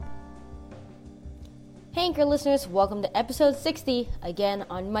Hey Anchor listeners, welcome to episode 60, again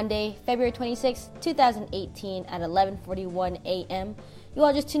on Monday, February 26, 2018 at 11:41 a.m. You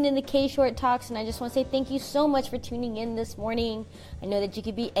all just tuned in to K Short Talks, and I just want to say thank you so much for tuning in this morning. I know that you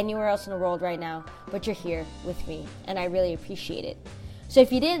could be anywhere else in the world right now, but you're here with me, and I really appreciate it. So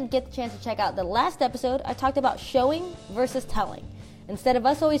if you didn't get the chance to check out the last episode, I talked about showing versus telling. Instead of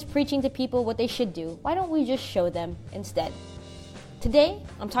us always preaching to people what they should do, why don't we just show them instead? Today,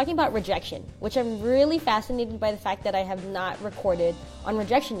 I'm talking about rejection, which I'm really fascinated by the fact that I have not recorded on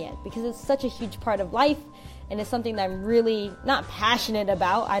rejection yet, because it's such a huge part of life, and it's something that I'm really not passionate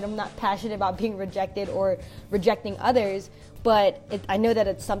about. I'm not passionate about being rejected or rejecting others, but I know that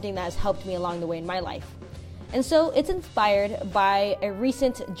it's something that has helped me along the way in my life. And so it's inspired by a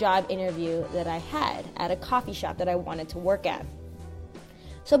recent job interview that I had at a coffee shop that I wanted to work at.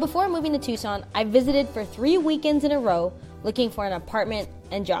 So before moving to Tucson, I visited for 3 weekends in a row looking for an apartment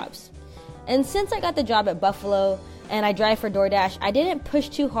and jobs. And since I got the job at Buffalo and I drive for DoorDash, I didn't push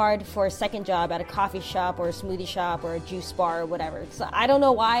too hard for a second job at a coffee shop or a smoothie shop or a juice bar or whatever. So I don't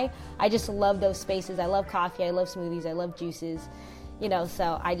know why, I just love those spaces. I love coffee, I love smoothies, I love juices,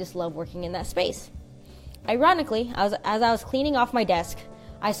 so I just love working in that space. Ironically, as I was cleaning off my desk,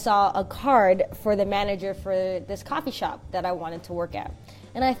 I saw a card for the manager for this coffee shop that I wanted to work at.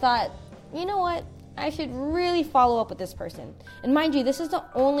 And I thought, you know what? I should really follow up with this person. And mind you, this is the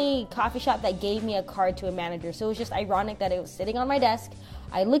only coffee shop that gave me a card to a manager. So it was just ironic that it was sitting on my desk.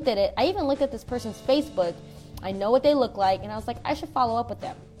 I looked at it. I even looked at this person's Facebook. I know what they look like. And I was like, I should follow up with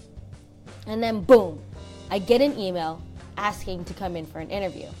them. And then boom, I get an email asking to come in for an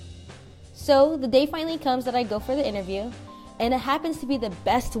interview. So the day finally comes that I go for the interview. And it happens to be the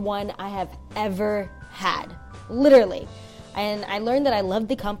best one I have ever had. Literally. And I learned that I love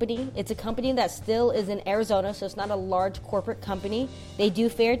the company. It's a company that still is in Arizona, so it's not a large corporate company. They do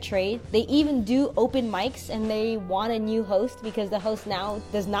fair trade. They even do open mics, and they want a new host because the host now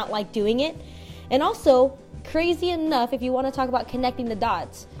does not like doing it. And also, crazy enough, if you want to talk about connecting the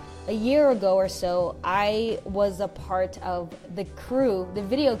dots, a year ago or so, I was a part of the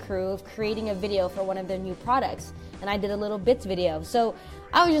video crew of creating a video for one of their new products. And I did a little bits video. So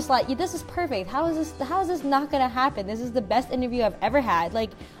I was just like, this is perfect. How is this not gonna happen? This is the best interview I've ever had. Like,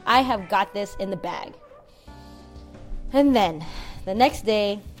 I have got this in the bag. And then the next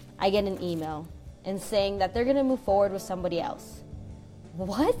day, I get an email and saying that they're gonna move forward with somebody else.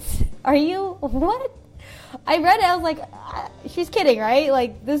 What? What? I read it, I was like, she's kidding, right?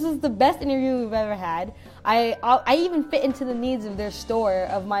 Like, this is the best interview we've ever had. I even fit into the needs of their store,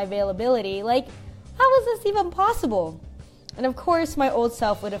 of my availability. Like, how is this even possible? And of course, my old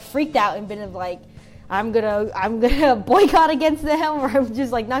self would have freaked out and been like, I'm gonna boycott against them, or I'm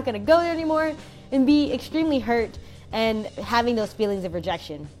just like not gonna go there anymore, and be extremely hurt and having those feelings of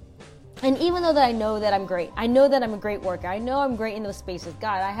rejection. And even though that I know that I'm great, I know that I'm a great worker, I know I'm great in those spaces.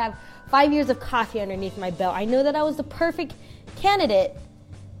 God, I have 5 years of coffee underneath my belt. I know that I was the perfect candidate,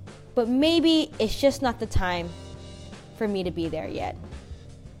 but maybe it's just not the time for me to be there yet.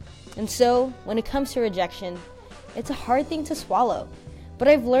 And so, when it comes to rejection, it's a hard thing to swallow. But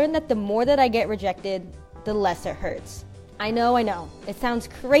I've learned that the more that I get rejected, the less it hurts. I know. It sounds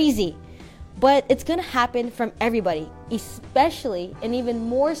crazy. But it's going to happen from everybody, especially and even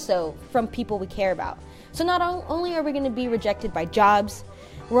more so from people we care about. So not only are we going to be rejected by jobs,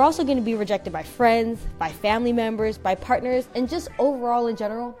 we're also going to be rejected by friends, by family members, by partners, and just overall in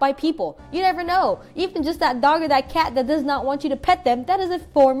general, by people. You never know. Even just that dog or that cat that does not want you to pet them, that is a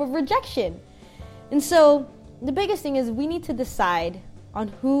form of rejection. And so the biggest thing is we need to decide on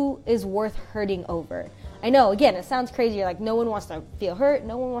who is worth hurting over. I know, again, it sounds crazy. You're like, no one wants to feel hurt.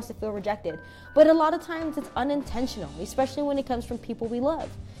 No one wants to feel rejected. But a lot of times it's unintentional, especially when it comes from people we love.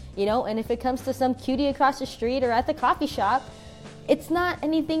 And if it comes to some cutie across the street or at the coffee shop, it's not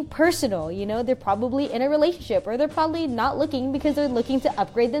anything personal. They're probably in a relationship, or they're probably not looking because they're looking to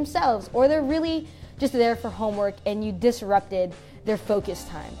upgrade themselves, or they're really just there for homework and you disrupted their focus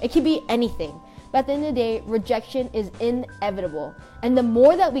time. It could be anything. But at the end of the day, rejection is inevitable. And the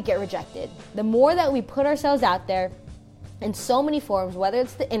more that we get rejected, the more that we put ourselves out there in so many forms, whether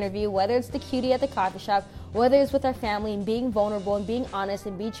it's the interview, whether it's the cutie at the coffee shop, whether it's with our family and being vulnerable and being honest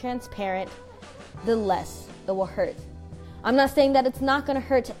and be transparent, the less it will hurt. I'm not saying that it's not going to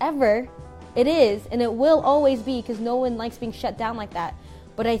hurt ever. It is, and it will always be, because no one likes being shut down like that.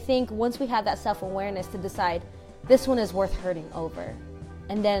 But I think once we have that self-awareness to decide, this one is worth hurting over,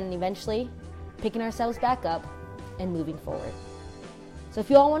 and then eventually picking ourselves back up and moving forward. So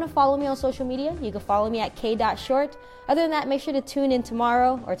if you all want to follow me on social media, you can follow me at k.short. Other than that, make sure to tune in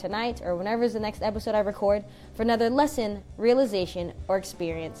tomorrow or tonight or whenever is the next episode I record for another lesson, realization, or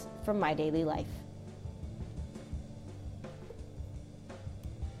experience from my daily life.